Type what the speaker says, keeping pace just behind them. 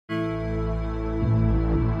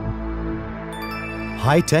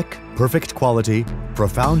High-tech, perfect quality,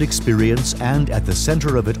 profound experience, and at the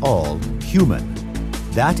center of it all, human.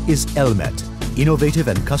 That is ELMET, innovative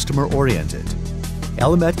and customer-oriented.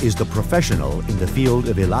 ELMET is the professional in the field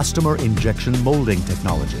of elastomer injection molding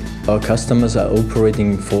technology. Our customers are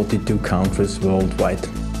operating in 42 countries worldwide.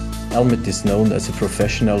 ELMET is known as a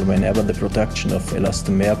professional whenever the production of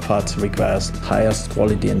elastomere parts requires highest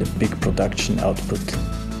quality and a big production output.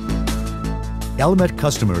 ELMET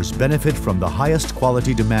customers benefit from the highest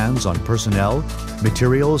quality demands on personnel,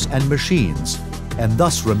 materials, and machines, and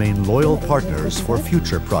thus remain loyal partners for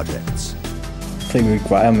future projects. The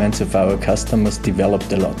requirements of our customers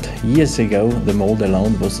developed a lot. Years ago, the mold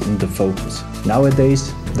alone was in the focus.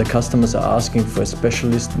 Nowadays, the customers are asking for a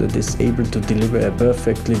specialist that is able to deliver a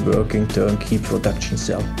perfectly working turnkey production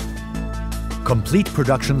cell. Complete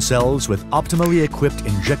production cells with optimally equipped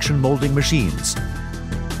injection molding machines,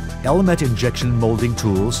 ELMET injection molding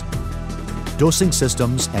tools, dosing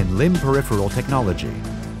systems, and limb peripheral technology.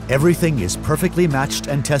 Everything is perfectly matched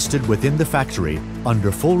and tested within the factory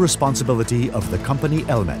under full responsibility of the company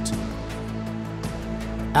ELMET.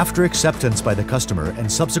 After acceptance by the customer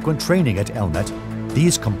and subsequent training at ELMET,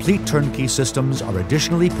 these complete turnkey systems are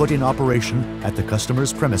additionally put in operation at the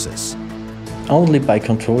customer's premises. Only by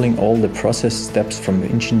controlling all the process steps from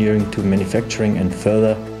engineering to manufacturing and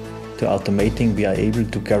further to automating, we are able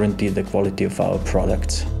to guarantee the quality of our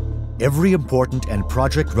products. Every important and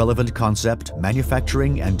project-relevant concept,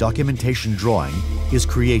 manufacturing, and documentation drawing is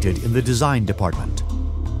created in the design department.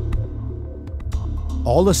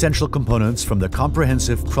 All essential components from the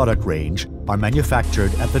comprehensive product range are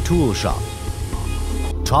manufactured at the tool shop.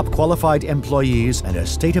 Top qualified employees and a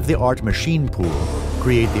state-of-the-art machine pool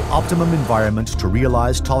create the optimum environment to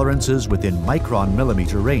realize tolerances within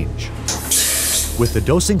micron-millimeter range. With the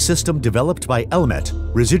dosing system developed by ELMET,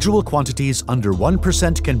 residual quantities under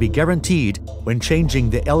 1% can be guaranteed when changing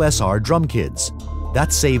the LSR drum kits.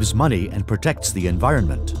 That saves money and protects the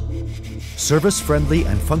environment. Service-friendly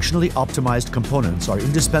and functionally optimized components are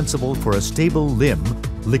indispensable for a stable limb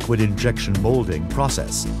liquid injection molding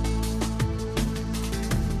process.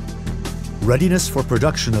 Readiness for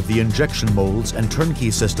production of the injection molds and turnkey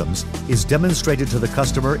systems is demonstrated to the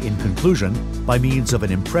customer in conclusion by means of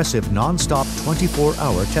an impressive non-stop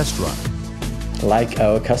 24-hour test run. Like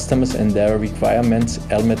our customers and their requirements,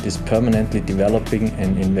 ELMET is permanently developing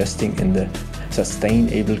and investing in the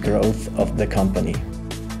sustainable growth of the company.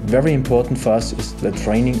 Very important for us is the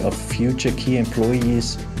training of future key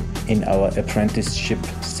employees in our apprenticeship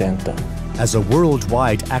center. As a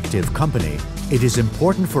worldwide active company, it is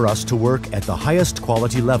important for us to work at the highest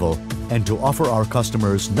quality level and to offer our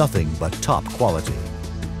customers nothing but top quality.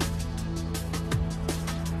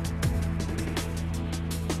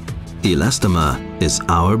 Elastomere is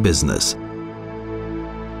our business.